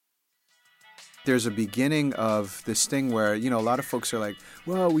there's a beginning of this thing where, a lot of folks are like,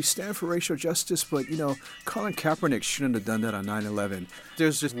 well, we stand for racial justice, but, Colin Kaepernick shouldn't have done that on 9/11.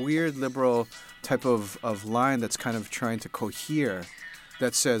 There's this weird liberal type of line that's kind of trying to cohere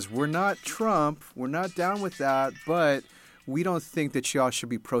that says, we're not Trump, we're not down with that, but we don't think that y'all should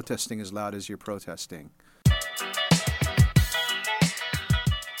be protesting as loud as you're protesting.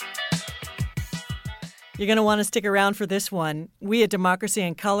 You're going to want to stick around for this one. We at Democracy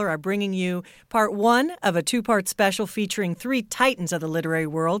in Color are bringing you part one of a two-part special featuring three titans of the literary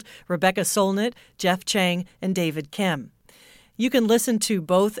world, Rebecca Solnit, Jeff Chang, and David Kim. You can listen to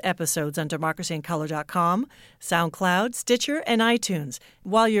both episodes on democracyincolor.com, SoundCloud, Stitcher, and iTunes.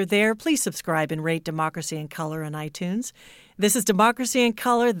 While you're there, please subscribe and rate Democracy in Color on iTunes. This is Democracy in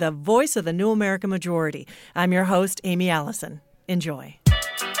Color, the voice of the new American majority. I'm your host, Aimee Allison. Enjoy.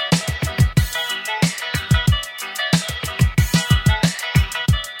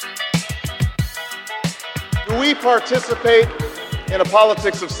 Do we participate in a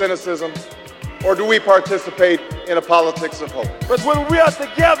politics of cynicism, or do we participate in a politics of hope? But when we are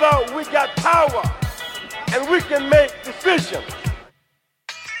together, we got power, and we can make decisions.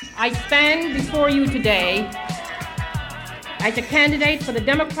 I stand before you today as a candidate for the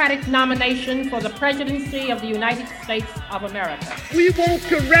Democratic nomination for the presidency of the United States of America. We want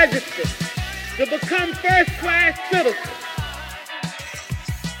to register to become first-class citizens.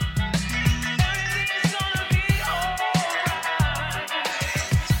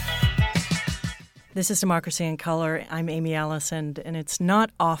 This is Democracy in Color. I'm Aimee Allison, and it's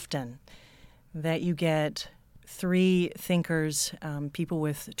not often that you get three thinkers, people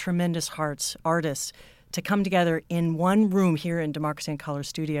with tremendous hearts, artists, to come together in one room here in Democracy in Color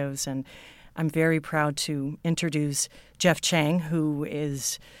Studios. And I'm very proud to introduce Jeff Chang, who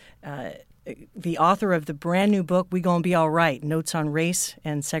is the author of the brand new book, We Gon Be Alright, Notes on Race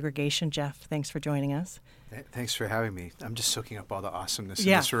and Segregation. Jeff, thanks for joining us. Thanks for having me. I'm just soaking up all the awesomeness in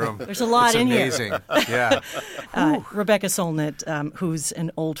this room. There's a lot in here. It's amazing. Yeah. Rebecca Solnit, who's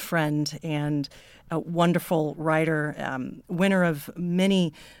an old friend and a wonderful writer, winner of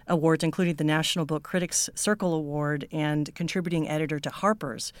many awards, including the National Book Critics Circle Award and contributing editor to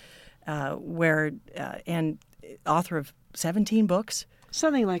Harper's, and author of 17 books.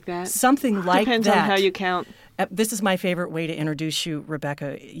 Something like that. Something like Depends that. on how you count. This is my favorite way to introduce you,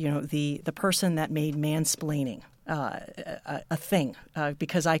 Rebecca. The person that made mansplaining a thing,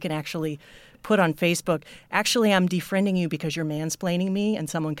 because I can actually put on Facebook, actually, I'm defriending you because you're mansplaining me, and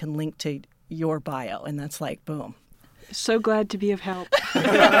someone can link to your bio, and that's like, boom. So glad to be of help.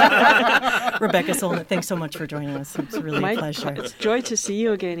 Rebecca Solnit, thanks so much for joining us. It's really a pleasure. It's a joy to see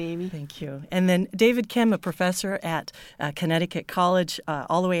you again, Amy. Thank you. And then David Kim, a professor at Connecticut College,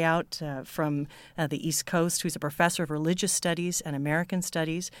 all the way out from the East Coast, who's a professor of religious studies and American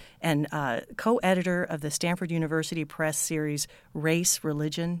studies and co-editor of the Stanford University Press series, Race,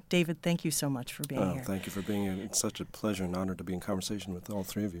 Religion. David, thank you so much for being here. Thank you for being here. It's such a pleasure and honor to be in conversation with all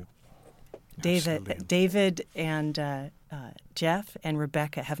three of you. David and Jeff and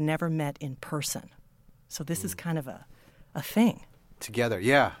Rebecca have never met in person. So this is kind of a thing. Together,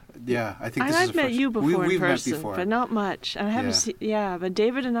 yeah. I think this is I've met you before in person, met before. but not much. And I haven't seen, but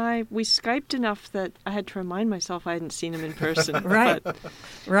David and I, we Skyped enough that I had to remind myself I hadn't seen him in person. Right.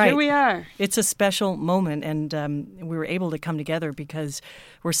 Here we are. It's a special moment, and we were able to come together because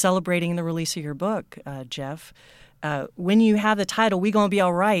we're celebrating the release of your book, Jeff. When you have the title, We Gon Be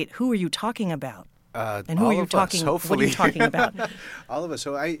Alright, who are you talking about? And who all are you of talking? Us, hopefully. What are you talking about? All of us.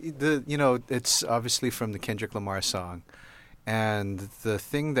 So it's obviously from the Kendrick Lamar song, and the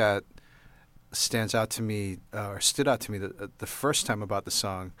thing that stands out to me, or stood out to me, the first time about the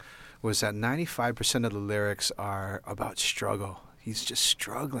song, was that 95% of the lyrics are about struggle. He's just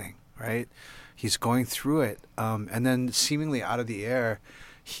struggling, right? He's going through it, and then seemingly out of the air,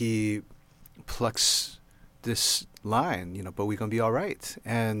 he plucks this line, but we gonna be all right.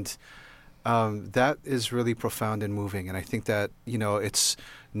 And that is really profound and moving. And I think that, it's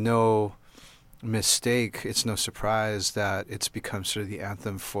no mistake, it's no surprise that it's become sort of the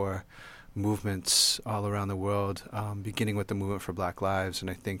anthem for movements all around the world, beginning with the movement for Black Lives. And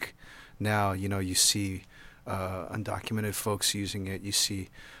I think now, you see undocumented folks using it. You see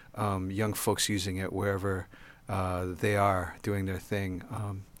young folks using it wherever they are doing their thing.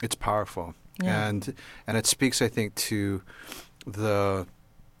 It's powerful. Yeah. And it speaks, I think, to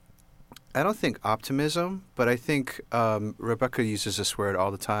I don't think optimism, but I think Rebecca uses this word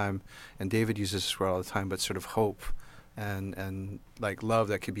all the time, and David uses this word all the time, but sort of hope and like love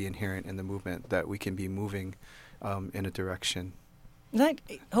that could be inherent in the movement, that we can be moving in a direction.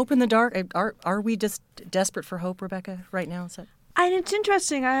 Like hope in the dark. Are we just desperate for hope, Rebecca, right now? Is that? And it's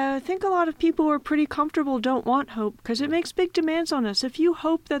interesting. I think a lot of people who are pretty comfortable don't want hope because it makes big demands on us. If you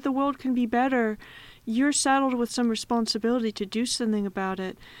hope that the world can be better, you're saddled with some responsibility to do something about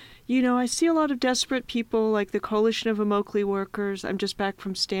it. You know, I see a lot of desperate people like the Coalition of Immokalee Workers. I'm just back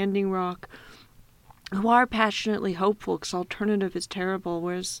from Standing Rock, who are passionately hopeful because alternative is terrible.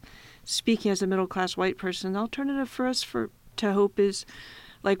 Whereas, speaking as a middle-class white person, the alternative for us to hope is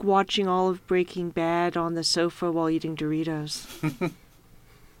like watching all of Breaking Bad on the sofa while eating Doritos.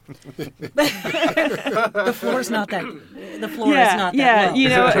 The floor's not that. The floor yeah, is not that. Yeah, low. you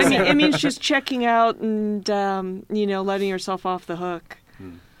know, I mean, it means just checking out and letting yourself off the hook.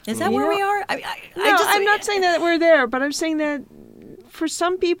 Is that where we are? I'm not saying that we're there, but I'm saying that for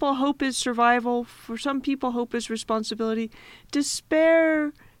some people, hope is survival. For some people, hope is responsibility.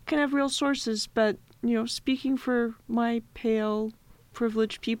 Despair can have real sources, but speaking for my pale,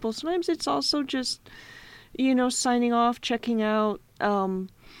 privileged people, sometimes it's also just, signing off, checking out,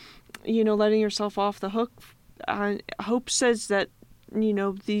 letting yourself off the hook. Hope says that,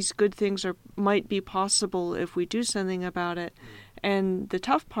 these good things might be possible if we do something about it. And the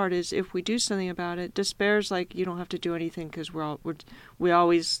tough part is if we do something about it, despair's like you don't have to do anything because we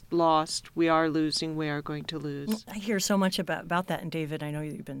always lost. We are losing. We are going to lose. I hear so much about that. And David, I know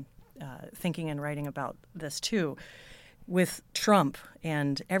you've been thinking and writing about this too. With Trump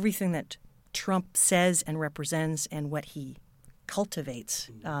and everything that Trump says and represents and what he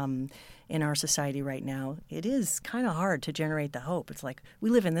cultivates in our society right now, it is kind of hard to generate the hope. It's like we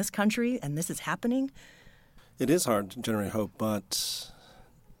live in this country and this is happening. It is hard to generate hope, but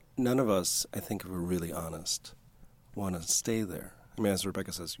none of us, I think, if we're really honest, want to stay there. I mean, as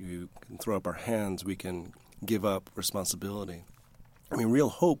Rebecca says, you can throw up our hands, we can give up responsibility. I mean, real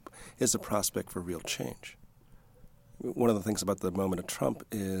hope is a prospect for real change. One of the things about the moment of Trump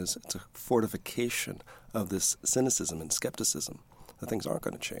is it's a fortification of this cynicism and skepticism that things aren't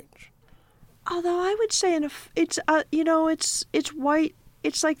going to change. Although I would say it's white.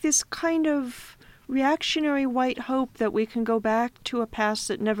 It's like this kind of reactionary white hope that we can go back to a past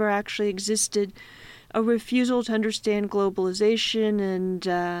that never actually existed, a refusal to understand globalization and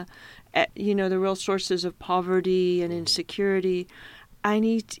the real sources of poverty and insecurity. And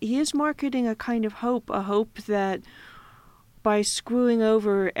he is marketing a kind of hope, a hope that by screwing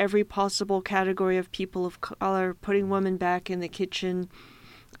over every possible category of people of color, putting women back in the kitchen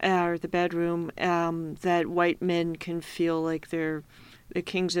or the bedroom, that white men can feel like they're the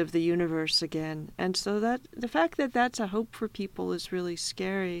kings of the universe again. And so that the fact that that's a hope for people is really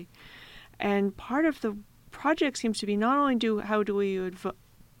scary. And part of the project seems to be not only how do we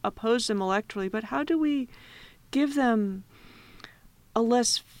oppose them electorally, but how do we give them a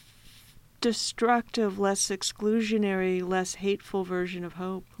less destructive, less exclusionary, less hateful version of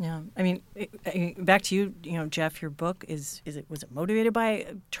hope. Yeah, I mean, back to you, Jeff. Your book was it motivated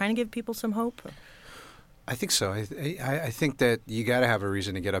by trying to give people some hope? Or? I think so. I think that you got to have a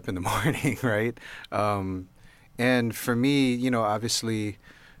reason to get up in the morning, right? And for me, obviously,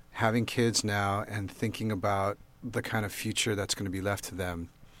 having kids now and thinking about the kind of future that's going to be left to them,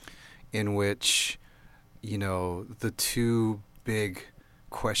 in which, the two big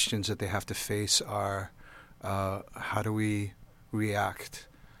questions that they have to face are how do we react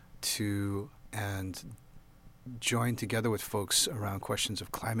to and join together with folks around questions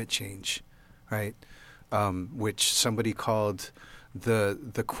of climate change, right? Which somebody called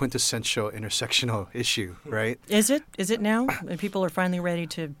the quintessential intersectional issue, right? Is it now? And people are finally ready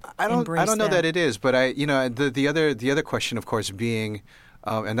to embrace I don't know that. that it is, but the other question, of course, being,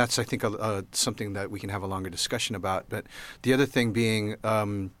 and that's I think something that we can have a longer discussion about. But the other thing being,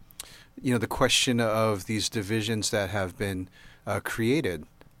 the question of these divisions that have been created,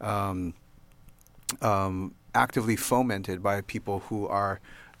 actively fomented by people who are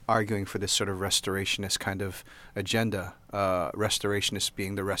arguing for this sort of restorationist kind of agenda, restorationist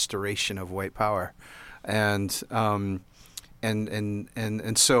being the restoration of white power, and so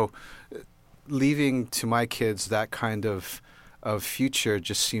leaving to my kids that kind of future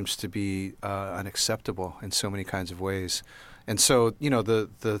just seems to be unacceptable in so many kinds of ways. And so,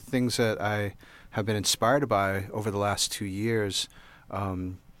 the things that I have been inspired by over the last 2 years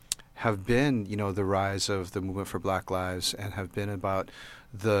have been, the rise of the movement for Black Lives, and have been about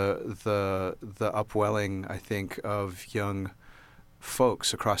the upwelling, I think, of young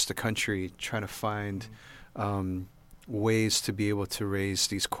folks across the country trying to find ways to be able to raise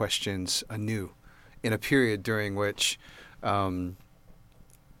these questions anew in a period during which the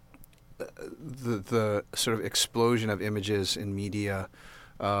sort of explosion of images in media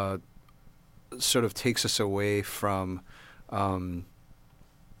sort of takes us away from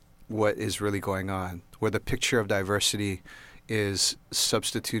what is really going on, where the picture of diversity is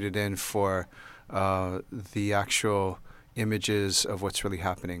substituted in for the actual images of what's really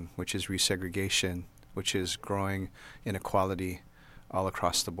happening, which is resegregation, which is growing inequality all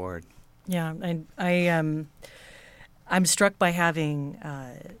across the board. Yeah, I'm struck by having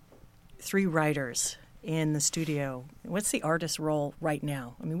 3 writers in the studio. What's the artist's role right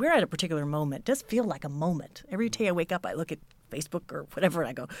now? I mean, we're at a particular moment. It does feel like a moment. Every day I wake up, I look at Facebook or whatever, and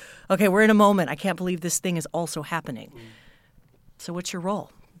I go, okay, we're in a moment. I can't believe this thing is also happening. So what's your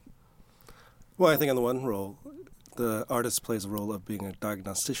role? Well, I think on the one role, the artist plays a role of being a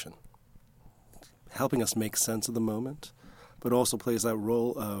diagnostician, helping us make sense of the moment, but also plays that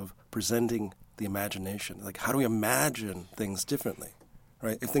role of presenting the imagination. Like, how do we imagine things differently,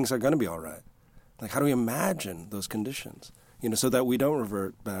 right? If things are going to be all right, like, how do we imagine those conditions, so that we don't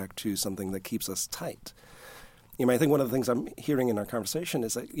revert back to something that keeps us tight? I think one of the things I'm hearing in our conversation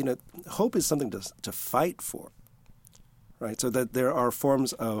is that, hope is something to fight for, right? So that there are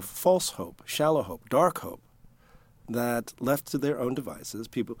forms of false hope, shallow hope, dark hope, that left to their own devices,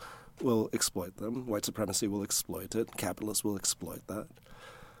 people will exploit them. White supremacy will exploit it. Capitalists will exploit that.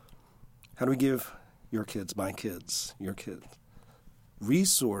 How do we give your kids, my kids, your kids,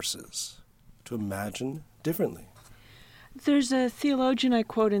 resources to imagine differently? There's a theologian I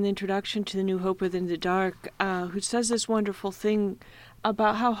quote in the introduction to The New Hope Within the Dark who says this wonderful thing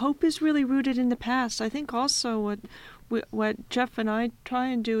about how hope is really rooted in the past. I think also what Jeff and I try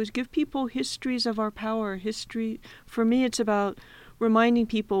and do is give people histories of our power. History, for me, it's about reminding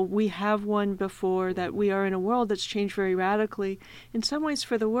people we have won before, that we are in a world that's changed very radically, in some ways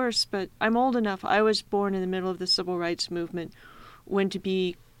for the worse, but I'm old enough. I was born in the middle of the civil rights movement when to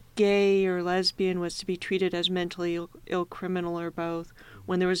be gay or lesbian was to be treated as mentally ill criminal or both,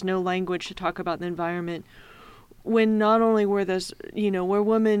 when there was no language to talk about the environment, when not only were where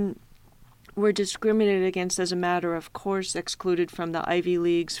women were discriminated against as a matter of course, excluded from the Ivy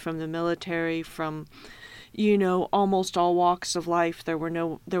Leagues, from the military, from almost all walks of life. There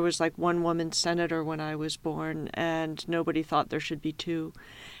was like one woman senator when I was born, and nobody thought there should be 2.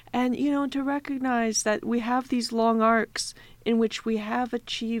 And, to recognize that we have these long arcs in which we have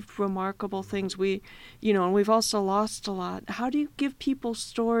achieved remarkable things. And we've also lost a lot. How do you give people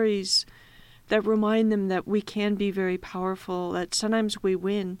stories that remind them that we can be very powerful, that sometimes we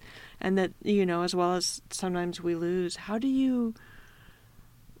win, and that, as well as sometimes we lose? How do you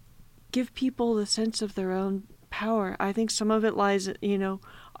give people the sense of their own power? I think some of it lies,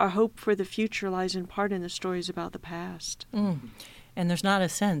 our hope for the future lies in part in the stories about the past. And there's not a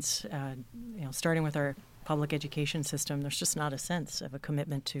sense, starting with our public education system, there's just not a sense of a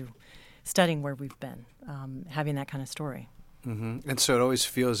commitment to studying where we've been, having that kind of story. Mm-hmm. And so it always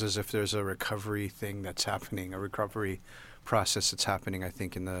feels as if there's a recovery thing that's happening, a recovery process that's happening, I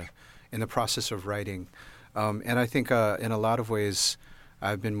think, in the process of writing. And I think in a lot of ways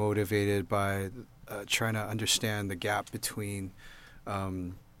I've been motivated by trying to understand the gap between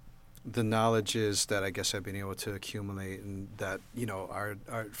the knowledges that I guess I've been able to accumulate, and that our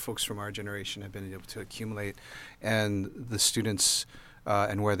folks from our generation have been able to accumulate, and the students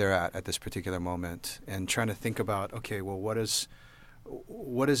and where they're at this particular moment, and trying to think about, okay, well, what is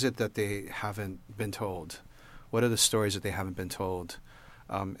it that they haven't been told? What are the stories that they haven't been told?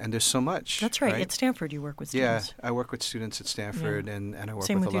 And there's so much. That's right. At Stanford, you work with students. Yeah, I work with students at Stanford, and I work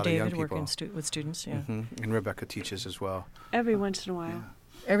Same with with a lot you, of young David, people. working with students, yeah. Mm-hmm. And Rebecca teaches as well. Every once in a while. Yeah.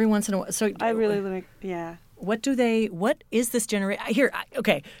 Every once in a while. So I really like, yeah. What is this generation?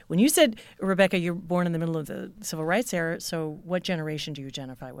 Okay, when you said, Rebecca, you're born in the middle of the civil rights era, so what generation do you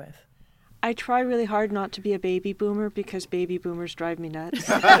identify with? I try really hard not to be a baby boomer because baby boomers drive me nuts.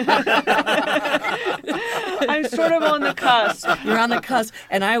 I'm sort of on the cusp. You're on the cusp,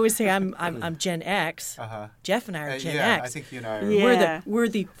 and I always say I'm Gen X. Uh-huh. Jeff and I are Gen yeah, X. I think you and I are. Yeah. We're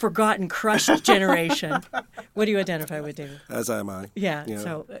the forgotten, crushed generation. What do you identify with, David? As am I. Yeah. Yeah.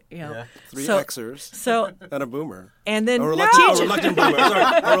 So 3 so, Xers So and a boomer. and then A reluctant boomer.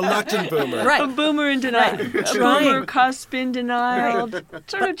 Sorry, a reluctant boomer. Right. A boomer in denial. A boomer cusp in denial.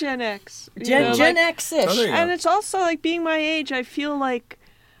 Sort of Gen X. Gen X-ish. Oh, there you go. And it's also like being my age, I feel like,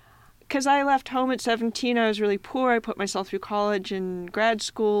 because I left home at 17, I was really poor. I put myself through college and grad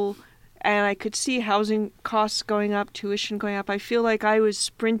school, and I could see housing costs going up, tuition going up. I feel like I was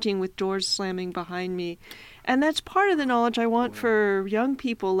sprinting with doors slamming behind me. And that's part of the knowledge I want for young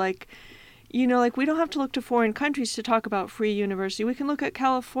people. Like, we don't have to look to foreign countries to talk about free university. We can look at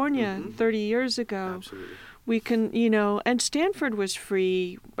California 30 years ago. Absolutely. We can, and Stanford was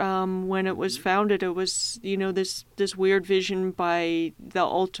free when it was founded. It was, this weird vision by the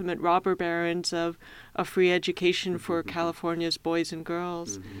ultimate robber barons of a free education for California's boys and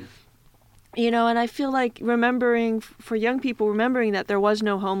girls. And I feel like for young people, remembering that there was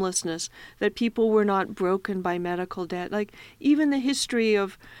no homelessness, that people were not broken by medical debt. Like, even the history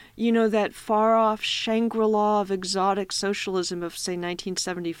of, that far-off Shangri-La of exotic socialism of, say,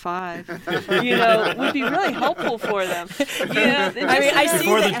 1975, would be really helpful for them. I see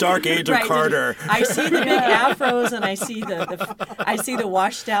before the dark age of Carter. I see the big afros, and I see the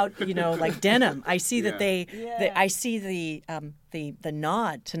washed out, like denim. I see that I see the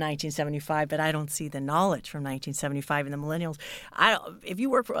nod to 1975, but I don't see the knowledge from 1975 in the Millennials. If you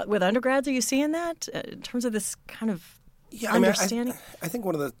work with undergrads, are you seeing that in terms of this kind of understanding? I think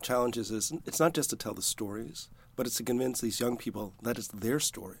one of the challenges is it's not just to tell the stories, but it's to convince these young people that it's their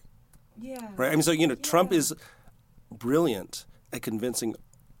story. Yeah. Right? I mean, so, Trump is brilliant at convincing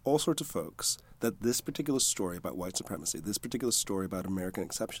all sorts of folks that this particular story about white supremacy, this particular story about American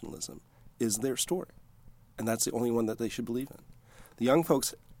exceptionalism is their story. And that's the only one that they should believe in. The young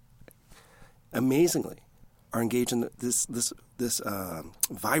folks, amazingly, are engaged in this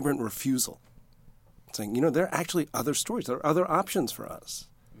vibrant refusal, saying, there are actually other stories, there are other options for us.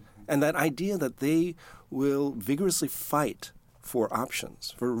 Mm-hmm. And that idea that they will vigorously fight for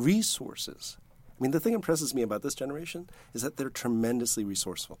options, for resources. I mean, the thing that impresses me about this generation is that they're tremendously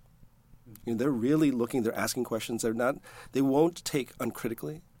resourceful. They're really looking, they're asking questions. They won't take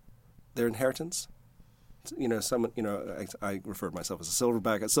uncritically their inheritance. I refer to myself as a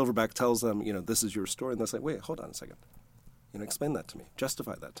silverback. A silverback tells them, this is your story. And they're like, wait, hold on a second. Explain that to me.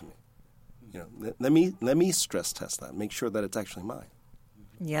 Justify that to me. Let me stress test that. Make sure that it's actually mine.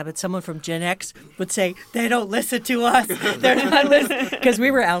 Yeah, but someone from Gen X would say, they don't listen to us. They're not listening. Because we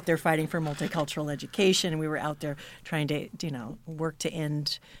were out there fighting for multicultural education, and we were out there trying to, work to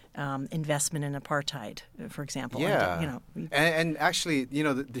end investment in apartheid, for example. Yeah. And actually,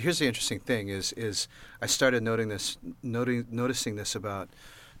 here's the interesting thing is I started noticing this about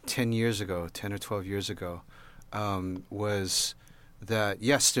 10 or 12 years ago, was that,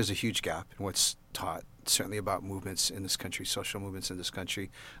 yes, there's a huge gap in what's taught, certainly about movements in this country, social movements in this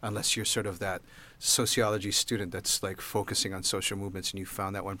country, unless you're sort of that sociology student that's like focusing on social movements and you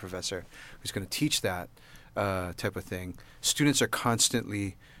found that one professor who's going to teach that type of thing. Students are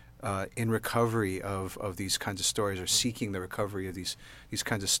constantly in recovery of these kinds of stories, or seeking the recovery of these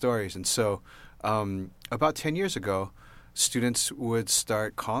kinds of stories. And so about 10 years ago, students would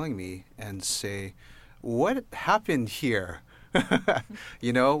start calling me and say, what happened here?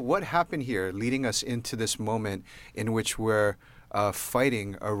 What happened here, leading us into this moment in which we're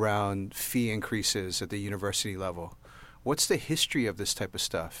fighting around fee increases at the university level? What's the history of this type of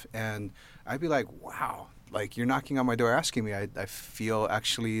stuff? And I'd be like, wow, like, you're knocking on my door asking me. I feel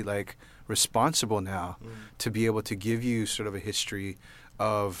actually like responsible now to be able to give you sort of a history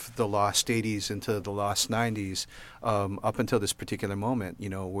of the lost 80s into the lost 90s up until this particular moment,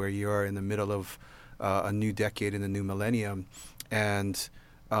 where you're in the middle of a new decade in the new millennium, and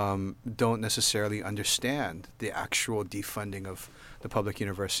don't necessarily understand the actual defunding of the public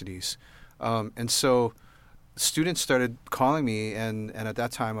universities. And so students started calling me, and at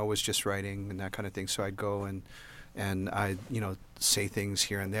that time I was just writing and that kind of thing. So I'd go and I'd, say things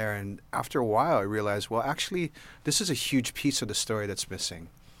here and there. And after a while I realized, well, actually, this is a huge piece of the story that's missing.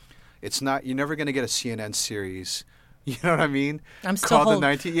 It's not, you're never going to get a CNN series. You know what I mean? I'm still called the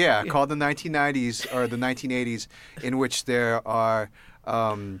 1990s or the 1980s, in which there are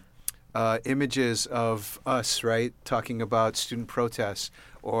images of us, right, talking about student protests,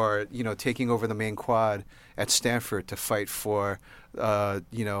 or taking over the main quad at Stanford to fight for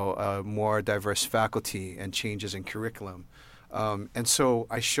more diverse faculty and changes in curriculum. And so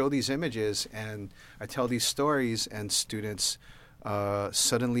I show these images and I tell these stories, and students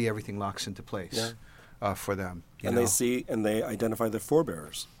suddenly everything locks into place. Yeah. For them. They see and they identify their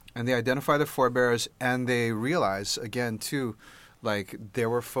forebears. And they identify their forebears, and they realize, again, too, like, there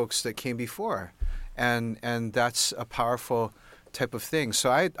were folks that came before. And that's a powerful type of thing. So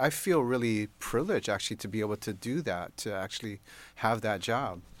I feel really privileged, actually, to be able to do that, to actually have that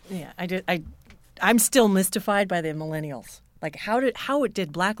job. Yeah, I'm still mystified by the millennials. Like, how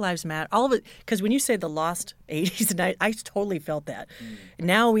did Black Lives Matter, all of it, because when you say the lost 80s, and I totally felt that.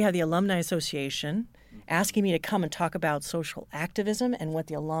 Now we have the Alumni Association asking me to come and talk about social activism and what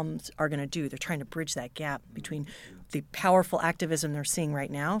the alums are going to do. They're trying to bridge that gap between the powerful activism they're seeing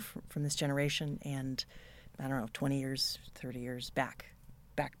right now from this generation and, 20 years, 30 years back.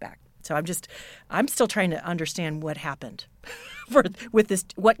 So I'm still trying to understand what happened with this,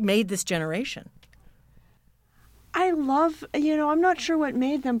 what made this generation. I love, I'm not sure what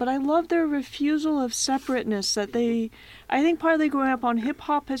made them, but I love their refusal of separateness. I think partly growing up on hip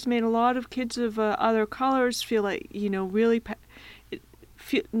hop has made a lot of kids of other colors feel like,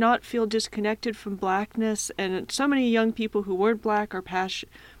 not feel disconnected from blackness, and so many young people who weren't black are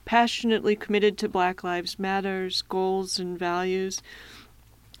passionately committed to Black Lives Matter's goals and values.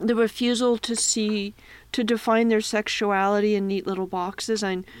 The refusal to define their sexuality in neat little boxes.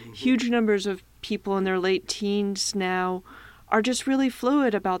 And huge numbers of people in their late teens now are just really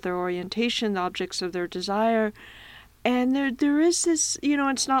fluid about their orientation, the objects of their desire. And there is this,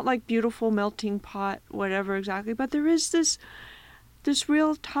 it's not like beautiful melting pot, whatever exactly, but there is this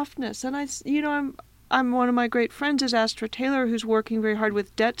real toughness. And I'm one of my great friends is Astra Taylor, who's working very hard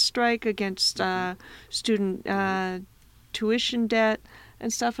with debt strike against student tuition debt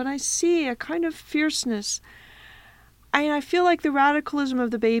and stuff. And I see a kind of fierceness. I feel like the radicalism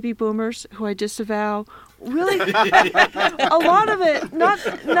of the baby boomers, who I disavow, really, a lot of it, not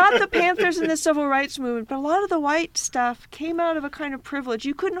the Panthers and the Civil Rights Movement, but a lot of the white stuff came out of a kind of privilege.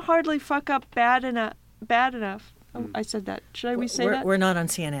 You couldn't hardly fuck up bad enough. Oh, I said that. Should I re-say that? We're not on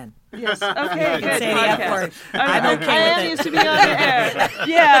CNN. Yes. Okay. Good. Say the F word. I'm okay I am with it. used to be on the air.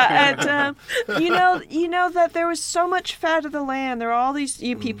 Yeah, and you know that there was so much fat of the land. There are all these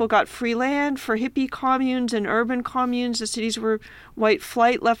people got free land for hippie communes and urban communes. The cities were white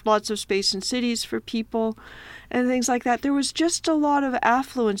flight left lots of space in cities for people, and things like that. There was just a lot of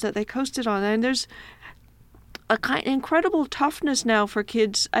affluence that they coasted on, and there's a kind of incredible toughness now for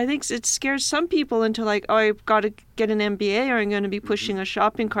kids. I think it scares some people into like, oh, I've got to get an MBA or I'm going to be pushing a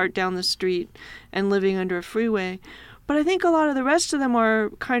shopping cart down the street and living under a freeway. But I think a lot of the rest of them are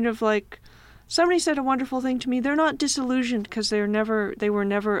kind of like, somebody said a wonderful thing to me, they're not disillusioned because they were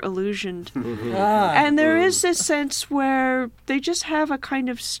never illusioned. And there is this sense where they just have a kind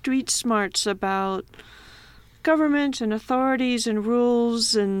of street smarts about government and authorities and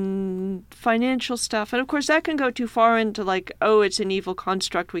rules and financial stuff. And of course that can go too far into like, oh, it's an evil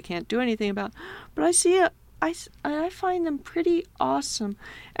construct we can't do anything about. But I find them pretty awesome.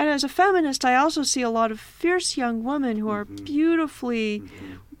 And as a feminist, I also see a lot of fierce young women who are beautifully,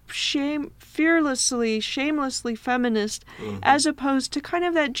 fearlessly, shamelessly feminist, as opposed to kind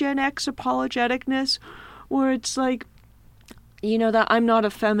of that Gen X apologeticness where it's like, that I'm not a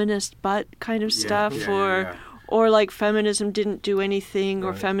feminist but kind of stuff, or like feminism didn't do anything,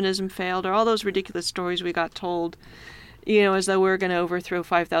 or feminism failed, or all those ridiculous stories we got told, as though we were going to overthrow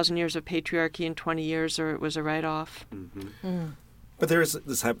 5,000 years of patriarchy in 20 years, or it was a write-off. But there is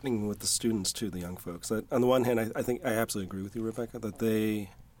this happening with the students too, the young folks. That on the one hand, I think I absolutely agree with you, Rebecca, that they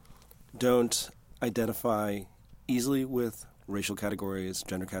don't identify easily with racial categories,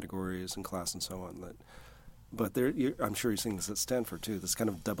 gender categories, and class and so on. But I'm sure you're seeing this at Stanford too. This kind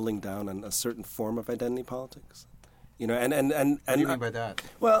of doubling down on a certain form of identity politics, and what do you mean by that?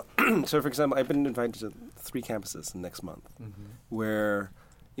 Well, so for example, I've been invited to 3 campuses next month, where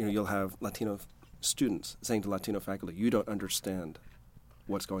you'll have Latino students saying to Latino faculty, "You don't understand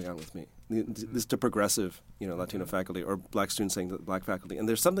what's going on with me." This to progressive, Latino faculty, or black students saying to black faculty, and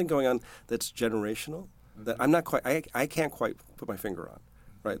there's something going on that's generational that I'm not quite. I can't quite put my finger on.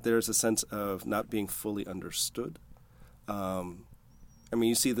 Right, there's a sense of not being fully understood.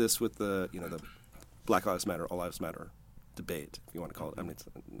 You see this with the Black Lives Matter, All Lives Matter debate, if you want to call it. It's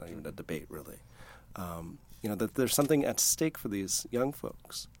not even a debate, really. That there's something at stake for these young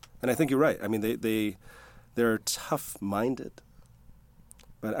folks, and I think you're right. They're tough-minded,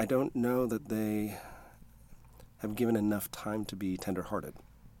 but I don't know that they have given enough time to be tender-hearted.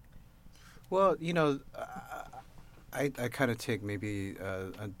 Well, I kind of take maybe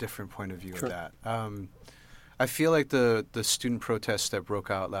a different point of view of that. I feel like the student protests that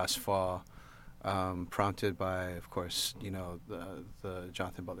broke out last fall, prompted by, of course, the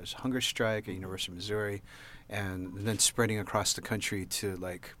Jonathan Butler's hunger strike at University of Missouri, and then spreading across the country to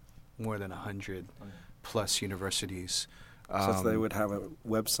like more than 100 plus universities. So they would have a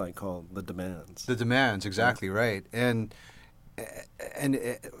website called The Demands. The Demands, exactly right. And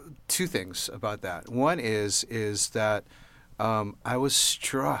 2 things about that. One is that I was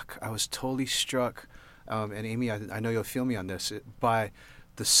totally struck, and Aimee, I know you'll feel me on this, by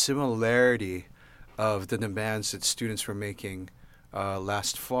the similarity of the demands that students were making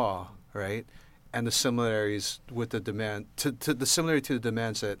last fall, right? And the similarities with the demand to the similarity to the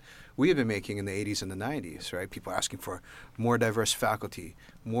demands that we have been making in the 80s and the 90s, right? People asking for more diverse faculty,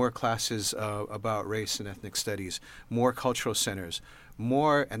 more classes about race and ethnic studies, more cultural centers,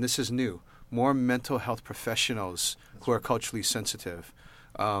 more, and this is new, more mental health professionals who are culturally sensitive,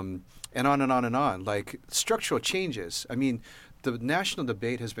 and on and on and on. Like structural changes. The national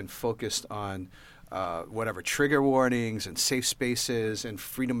debate has been focused on whatever, trigger warnings and safe spaces and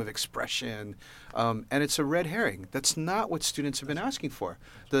freedom of expression. And it's a red herring. That's not what students have been asking for.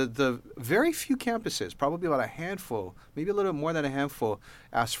 The very few campuses, probably about a handful, maybe a little more than a handful,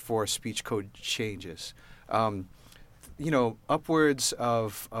 asked for speech code changes. Upwards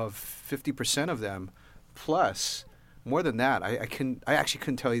of 50% of them, plus more than that. I actually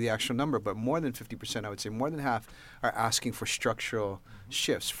couldn't tell you the actual number, but more than 50%, I would say, more than half are asking for structural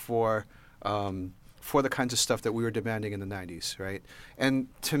shifts for the kinds of stuff that we were demanding in the 90s, right? And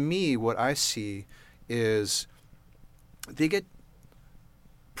to me, what I see is they get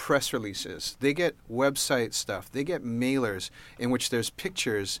press releases, they get website stuff, they get mailers in which there's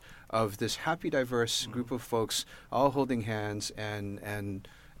pictures of this happy, diverse group of folks all holding hands and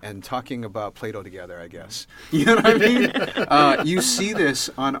talking about Plato together, I guess. You know what I mean? You see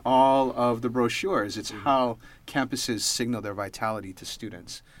this on all of the brochures. It's how campuses signal their vitality to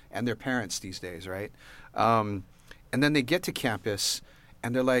students and their parents these days, right? And then they get to campus,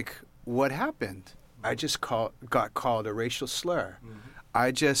 and they're like, what happened? I just got called a racial slur.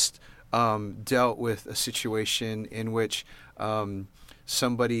 I just dealt with a situation in which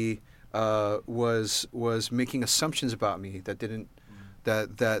somebody was making assumptions about me that didn't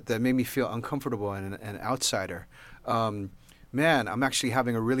that made me feel uncomfortable and an outsider. Man, I'm actually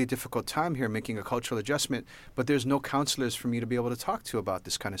having a really difficult time here making a cultural adjustment, but there's no counselors for me to be able to talk to about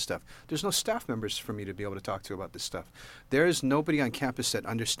this kind of stuff. There's no staff members for me to be able to talk to about this stuff. There is nobody on campus that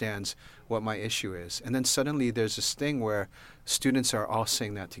understands what my issue is. And then suddenly there's this thing where students are all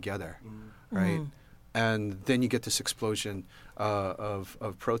saying that together, right? And then you get this explosion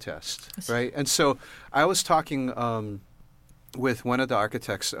of protest, right? And so I was talking with one of the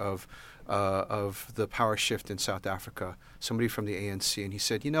architects of the power shift in South Africa, somebody from the ANC, and he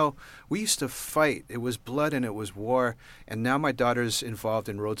said, we used to fight. It was blood and it was war, and now my daughter's involved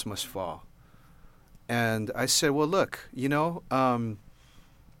in Rhodes Must Fall. And I said, well, look,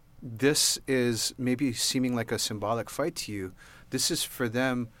 this is maybe seeming like a symbolic fight to you. This is for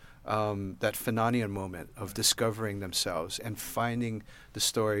them that Fananian moment of discovering themselves and finding the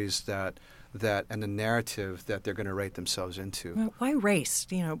stories that and the narrative that they're going to write themselves into. Well, why race?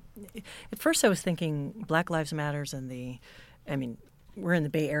 At first I was thinking Black Lives Matters and we're in the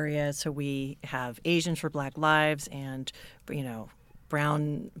Bay Area, so we have Asians for Black Lives and,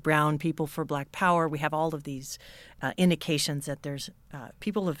 brown people for Black Power. We have all of these indications that there's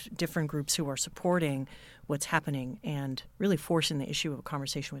people of different groups who are supporting what's happening and really forcing the issue of a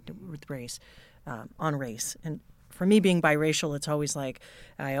conversation with race, on race. And for me, being biracial, it's always like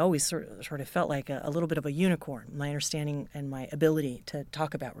I always sort of felt like a little bit of a unicorn, my understanding and my ability to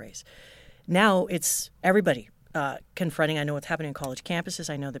talk about race. Now it's everybody confronting. I know what's happening on college campuses.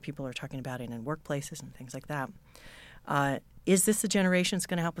 I know that people are talking about it in workplaces and things like that. Is this the generation that's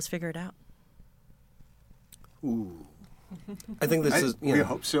going to help us figure it out? Ooh. I think this is. We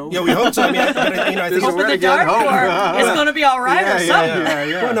hope so. Yeah, we hope so. I think Open the dark door. It's going to be all right or something.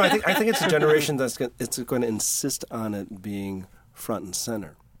 Yeah. Well, no, I think it's a generation that's going to insist on it being front and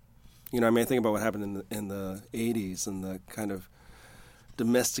center. I think about what happened in the 80s and the kind of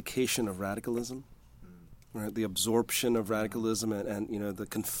domestication of radicalism, right? The absorption of radicalism and the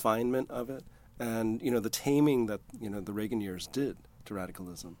confinement of it, and the taming that the Reagan years did to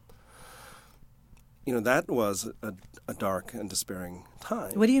radicalism. That was a dark and despairing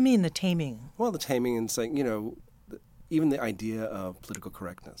time. What do you mean, the taming? Well, the taming and saying, even the idea of political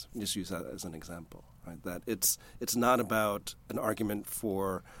correctness. Just use that as an example, right? That it's not about an argument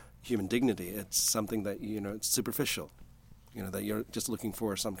for human dignity. It's something that, it's superficial. That you're just looking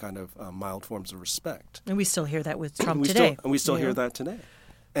for some kind of mild forms of respect. And we still hear that with Trump today. We still hear that today.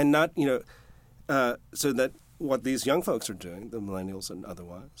 And not, so that what these young folks are doing, the millennials and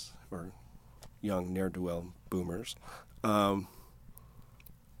otherwise, or young ne'er-do-well boomers, are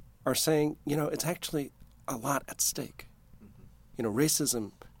saying, it's actually a lot at stake.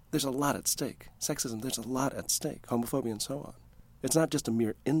 Racism, there's a lot at stake. Sexism, there's a lot at stake. Homophobia and so on. It's not just a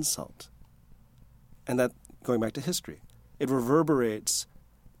mere insult. And that, going back to history, it reverberates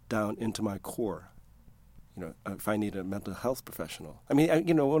down into my core. If I need a mental health professional. One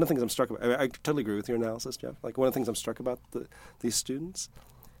of the things I'm struck about, I totally agree with your analysis, Jeff. Like, one of the things I'm struck about these students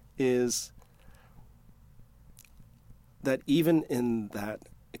is that even in that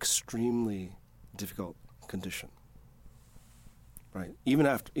extremely difficult condition, right? Even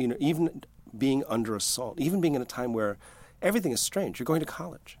after, even being under assault, even being in a time where everything is strange. You're going to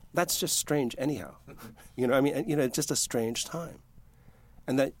college. That's just strange anyhow. It's just a strange time.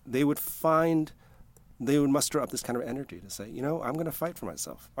 And that they would muster up this kind of energy to say, I'm going to fight for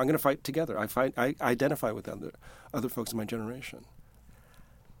myself. I'm going to fight together. I identify with other folks in my generation.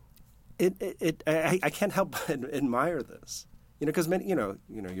 I can't help but admire this. Because many,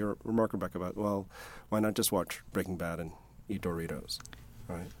 your remark, Rebecca, about, well, why not just watch Breaking Bad and eat Doritos,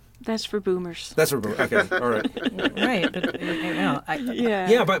 right? That's for boomers. That's for boomers. Okay, all right. Right,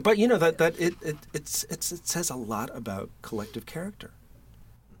 but that it says a lot about collective character.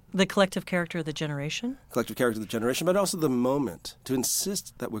 The collective character of the generation? Collective character of the generation, but also the moment to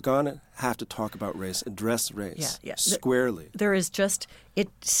insist that we're going to have to talk about race, address race squarely. There is just, it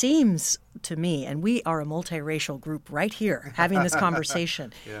seems to me, and we are a multiracial group right here having this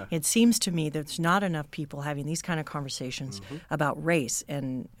conversation. It seems to me there's not enough people having these kind of conversations about race.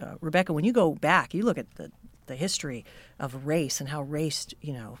 And Rebecca, when you go back, you look at the history of race and how race,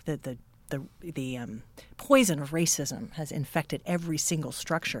 the poison of racism has infected every single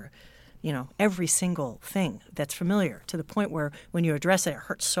structure, every single thing that's familiar, to the point where when you address it, it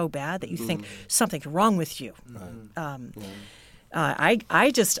hurts so bad that you think something's wrong with you.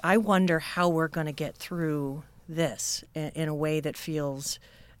 I wonder how we're going to get through this in a way that feels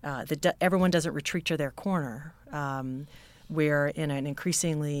that everyone doesn't retreat to their corner. We're in an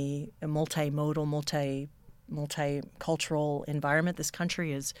increasingly multimodal, multicultural environment. This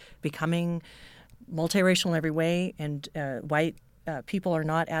country is becoming multiracial in every way, and white people are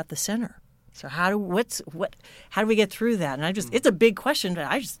not at the center. So how do we get through that? And it's a big question, but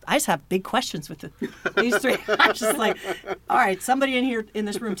I just have big questions with these three. I'm just like, all right, somebody in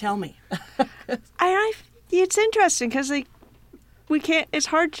this room, tell me. It's interesting because we can't. It's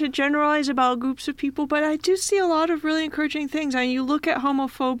hard to generalize about groups of people, but I do see a lot of really encouraging things. And you look at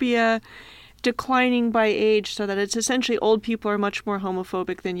homophobia declining by age, so that it's essentially old people are much more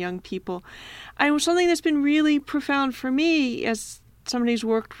homophobic than young people. And something that's been really profound for me, as somebody who's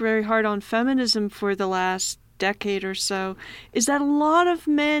worked very hard on feminism for the last decade or so, is that a lot of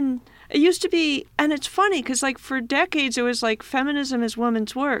men, it used to be, and it's funny because for decades it was like feminism is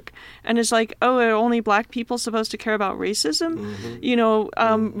women's work, and it's like, oh, are only black people supposed to care about racism?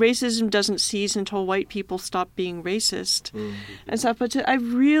 Racism doesn't cease until white people stop being racist and stuff. But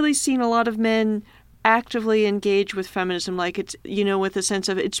I've really seen a lot of men actively engage with feminism, it's, with a sense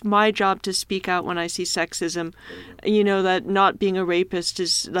of it's my job to speak out when I see sexism, that not being a rapist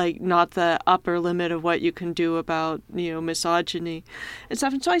is not the upper limit of what you can do about, misogyny and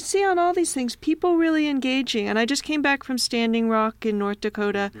stuff. And so I see on all these things, people really engaging. And I just came back from Standing Rock in North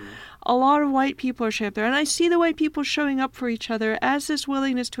Dakota. A lot of white people are showing up there. And I see the white people showing up for each other as this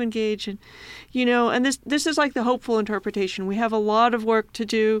willingness to engage. And, and this is the hopeful interpretation. We have a lot of work to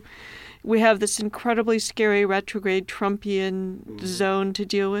do. We have this incredibly scary retrograde Trumpian zone to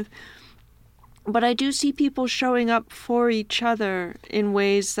deal with. But I do see people showing up for each other in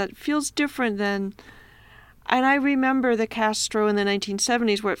ways that feels different than... And I remember the Castro in the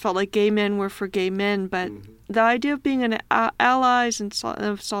 1970s where it felt like gay men were for gay men, but the idea of being allies and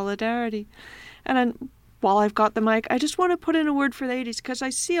of solidarity. And while I've got the mic, I just want to put in a word for the 80s because I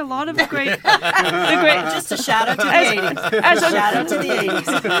see a lot of the great... Just a shout out to the 80s. Shout out to the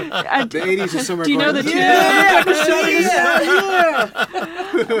 80s. The 80s is somewhere. Do you know the...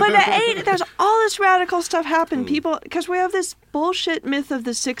 But the 80s, there's all this radical stuff happened. People... Because we have this bullshit myth of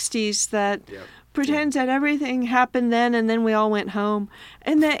the 60s that... pretends that everything happened then and then we all went home.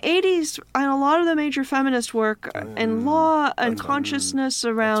 In the 80s, and a lot of the major feminist work and law and consciousness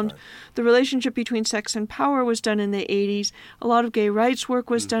around the relationship between sex and power was done in the 80s. A lot of gay rights work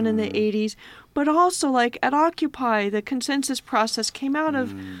was done in the 80s. But also, at Occupy, the consensus process came out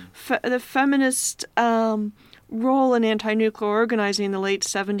of the feminist role in anti-nuclear organizing in the late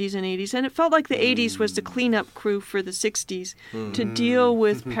 70s and 80s. And it felt like the 80s was the cleanup crew for the 60s to deal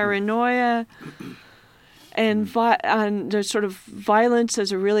with paranoia and the sort of violence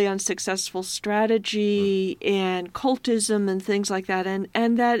as a really unsuccessful strategy and cultism and things like that.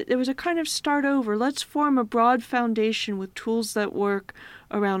 And that it was a kind of start over. Let's form a broad foundation with tools that work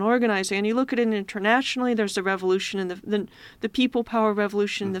around organizing. And you look at it internationally, there's the revolution in the people power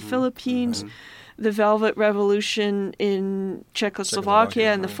revolution in the Philippines, the Velvet Revolution in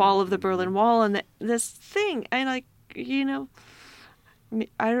Czechoslovakia, and the fall of the Berlin Wall, and this thing. And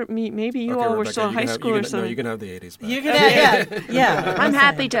maybe you all were still in high school or something. No, you can have the 80s back. You can, yeah. I'm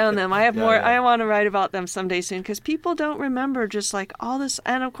happy to own them. I have more. I want to write about them someday soon because people don't remember just all this.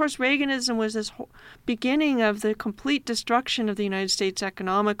 And of course, Reaganism was this beginning of the complete destruction of the United States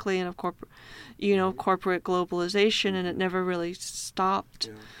economically and of corporate globalization, and it never really stopped.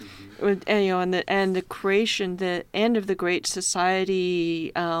 And the creation, the end of the Great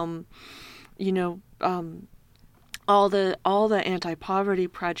Society. All the anti-poverty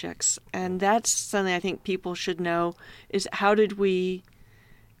projects, and that's something I think people should know is how did we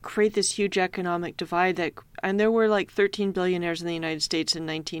create this huge economic divide and there were like 13 billionaires in the United States in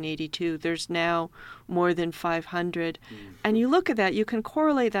 1982. There's now more than 500. And you look at that, you can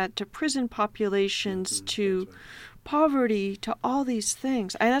correlate that to prison populations, to poverty, to all these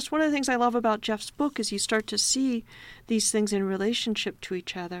things. And that's one of the things I love about Jeff's book is you start to see these things in relationship to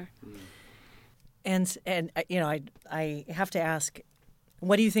each other. And I have to ask,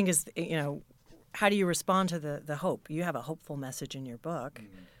 what do you think is, how do you respond to the hope? You have a hopeful message in your book.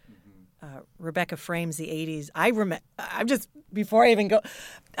 Rebecca frames the 80s. I was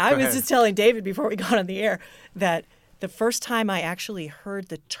just telling David before we got on the air that the first time I actually heard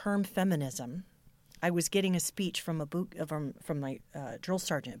the term feminism, I was getting a speech from my drill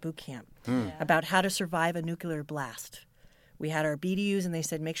sergeant at boot camp about how to survive a nuclear blast. We had our BDUs, and they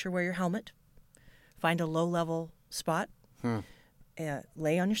said, make sure you wear your helmet, find a low-level spot,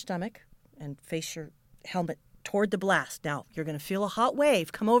 lay on your stomach, and face your helmet toward the blast. Now, you're going to feel a hot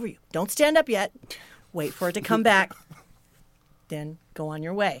wave come over you. Don't stand up yet. Wait for it to come back. Then go on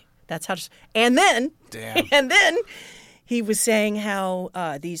your way. That's how. And then he was saying how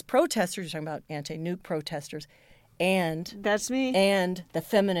these protesters, talking about anti-nuke protesters, and that's me, and the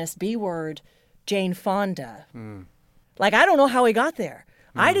feminist B word, Jane Fonda. Like, I don't know how he got there.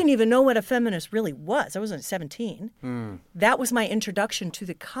 I didn't even know what a feminist really was. I was only 17. That was my introduction to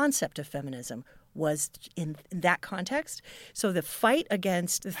the concept of feminism, was in that context. So the fight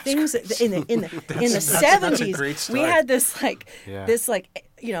against the things in the 70s, we had this I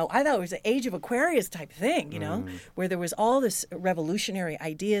thought it was the age of Aquarius type thing, where there was all this revolutionary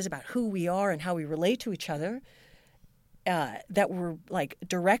ideas about who we are and how we relate to each other that were like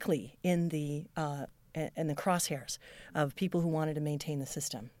directly in the crosshairs of people who wanted to maintain the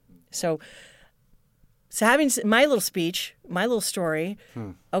system. So having my little speech, my little story,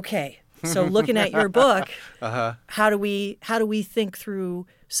 okay. So looking at your book, how do we think through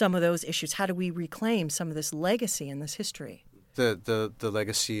some of those issues? How do we reclaim some of this legacy and this history? The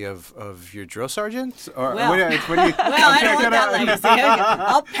legacy of your drill sergeant? Or what do you, I don't want that legacy.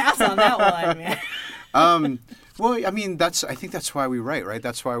 I'll pass on that one, man. Well, I mean, I think that's why we write, right?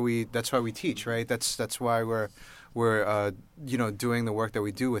 That's why we teach, right? That's why we're doing the work that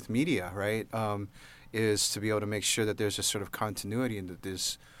we do with media, right? Is to be able to make sure that there's a sort of continuity and that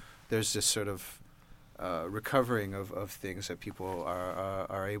there's this sort of recovering of things that people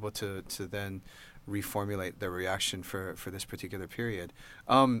are able to then reformulate their reaction for this particular period.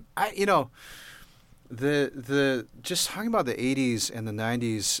 The just talking about the 80s and the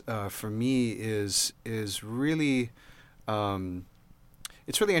 90s for me is really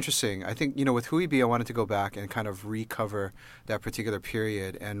it's really interesting. I think with Hui Bi, I wanted to go back and kind of recover that particular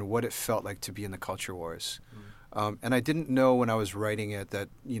period and what it felt like to be in the culture wars. And I didn't know when I was writing it that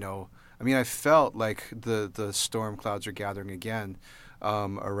I felt like the storm clouds are gathering again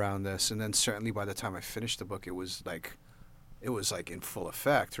around this, and then certainly by the time I finished the book, it was like in full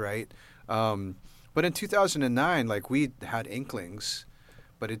effect, right? But in 2009, we had inklings,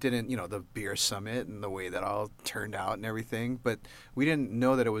 but it didn't, the beer summit and the way that all turned out and everything. But we didn't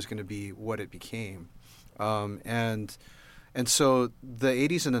know that it was going to be what it became, and so the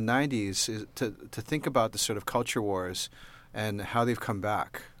 80s and the 90s is to think about the sort of culture wars and how they've come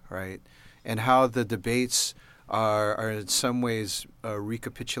back, right? And how the debates are in some ways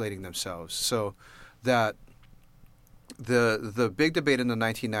recapitulating themselves. So that the big debate in the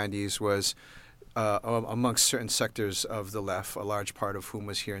 1990s was amongst certain sectors of the left, a large part of whom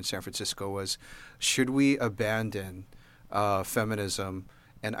was here in San Francisco, was should we abandon feminism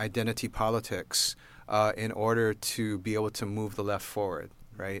and identity politics in order to be able to move the left forward,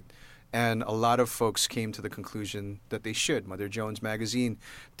 right? And a lot of folks came to the conclusion that they should. Mother Jones Magazine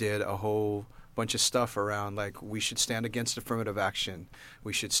did a whole bunch of stuff around we should stand against affirmative action.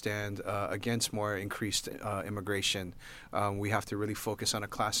 We should stand against more increased immigration. We have to really focus on a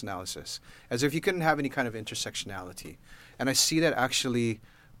class analysis, as if you couldn't have any kind of intersectionality. And I see that actually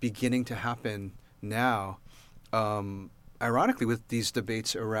beginning to happen now, ironically, with these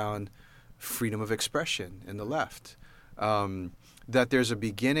debates around freedom of expression in the left. That there's a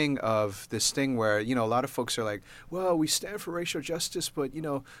beginning of this thing where, a lot of folks are like, well, we stand for racial justice, but,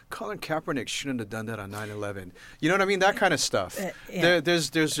 Colin Kaepernick shouldn't have done that on 9/11. You know what I mean? That kind of stuff. Yeah.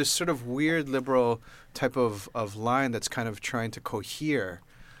 There's this sort of weird liberal type of line that's kind of trying to cohere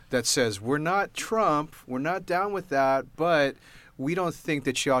that says, we're not Trump, we're not down with that, but we don't think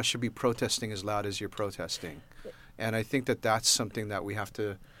that y'all should be protesting as loud as you're protesting. And I think that that's something that we have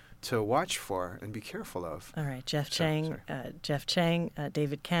to to watch for and be careful of. All right, Jeff Chang,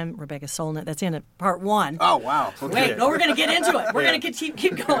 David Kim, Rebecca Solnit. That's in part 1. Oh, wow. Okay. Wait, no, we're going to get into it. We're going to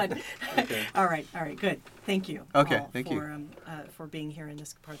keep going. Okay. All right, good. Thank you. Okay, thank you. For being here in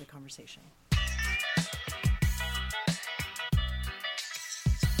this part of the conversation.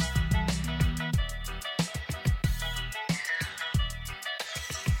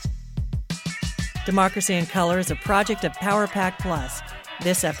 Democracy in Color is a project of Power Pack Plus.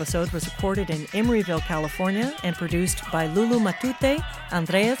 This episode was recorded in Emeryville, California, and produced by Lulu Matute,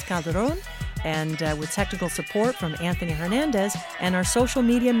 Andreas Calderon, and with technical support from Anthony Hernandez and our social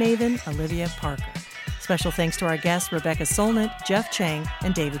media maven, Olivia Parker. Special thanks to our guests, Rebecca Solnit, Jeff Chang,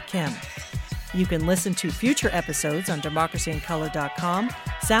 and David Kim. You can listen to future episodes on democracyincolor.com,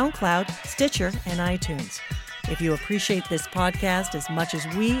 SoundCloud, Stitcher, and iTunes. If you appreciate this podcast as much as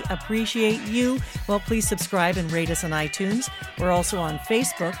we appreciate you, well, please subscribe and rate us on iTunes. We're also on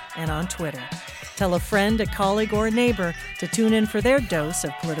Facebook and on Twitter. Tell a friend, a colleague, or a neighbor to tune in for their dose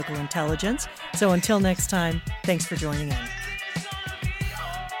of political intelligence. So until next time, thanks for joining in.